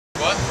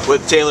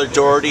with Taylor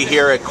Doherty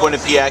here at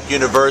Quinnipiac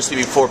University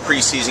before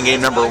preseason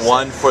game number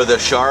 1 for the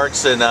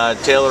Sharks. And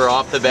Taylor,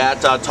 off the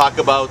bat, talk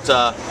about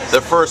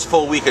the first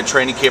full week of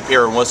training camp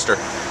here in Worcester.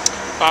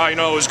 It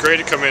was great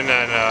to come in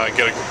and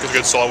get a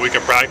good solid week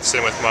of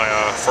practicing with my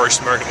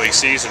first American League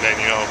season, and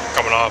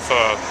coming off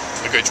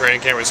a good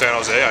training camp in San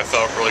Jose, I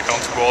felt really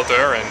comfortable out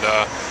there, and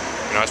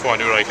I just want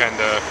to do what I can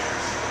to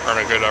earn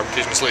a good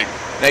opportunity in this league.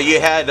 Now you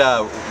had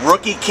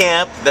rookie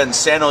camp, then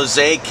San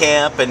Jose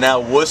camp, and now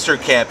Worcester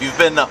camp. You've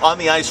been on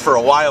the ice for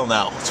a while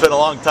now. It's been a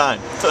long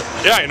time.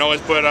 Yeah, it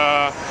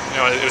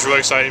was really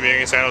exciting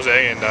being in San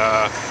Jose, and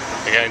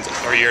again,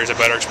 every year is a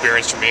better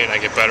experience for me, and I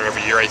get better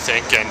every year, I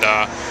think, and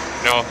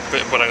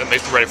but it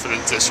makes me ready for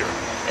this year.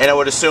 And I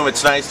would assume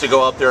it's nice to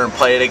go out there and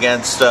play it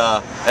against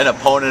an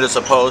opponent as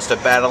opposed to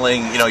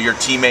battling, your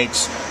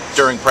teammates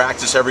during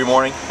practice every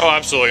morning. Oh,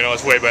 absolutely.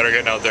 It's way better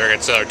getting out there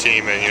against our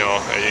team, and you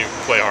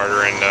play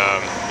harder. And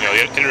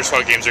the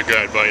inter-squad games are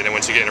good, but then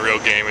once you get in a real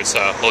game, it's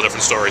a little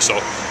different story.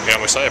 So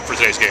I'm excited for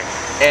today's game.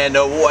 And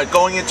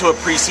going into a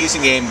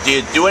preseason game, do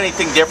you do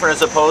anything different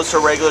as opposed to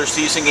a regular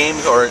season game,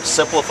 or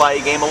simplify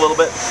a game a little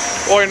bit?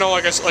 Well,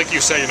 I guess like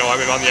you said, I've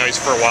been on the ice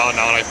for a while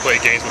now, and I've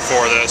played games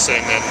before this, and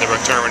then the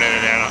tournament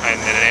in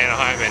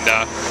Anaheim, and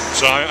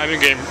so I'm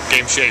in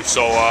game shape.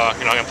 So I'm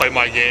gonna play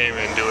my game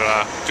and do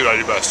what I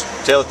do best.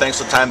 Taylor, thanks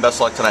for the time. Best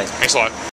of luck tonight. Thanks a lot.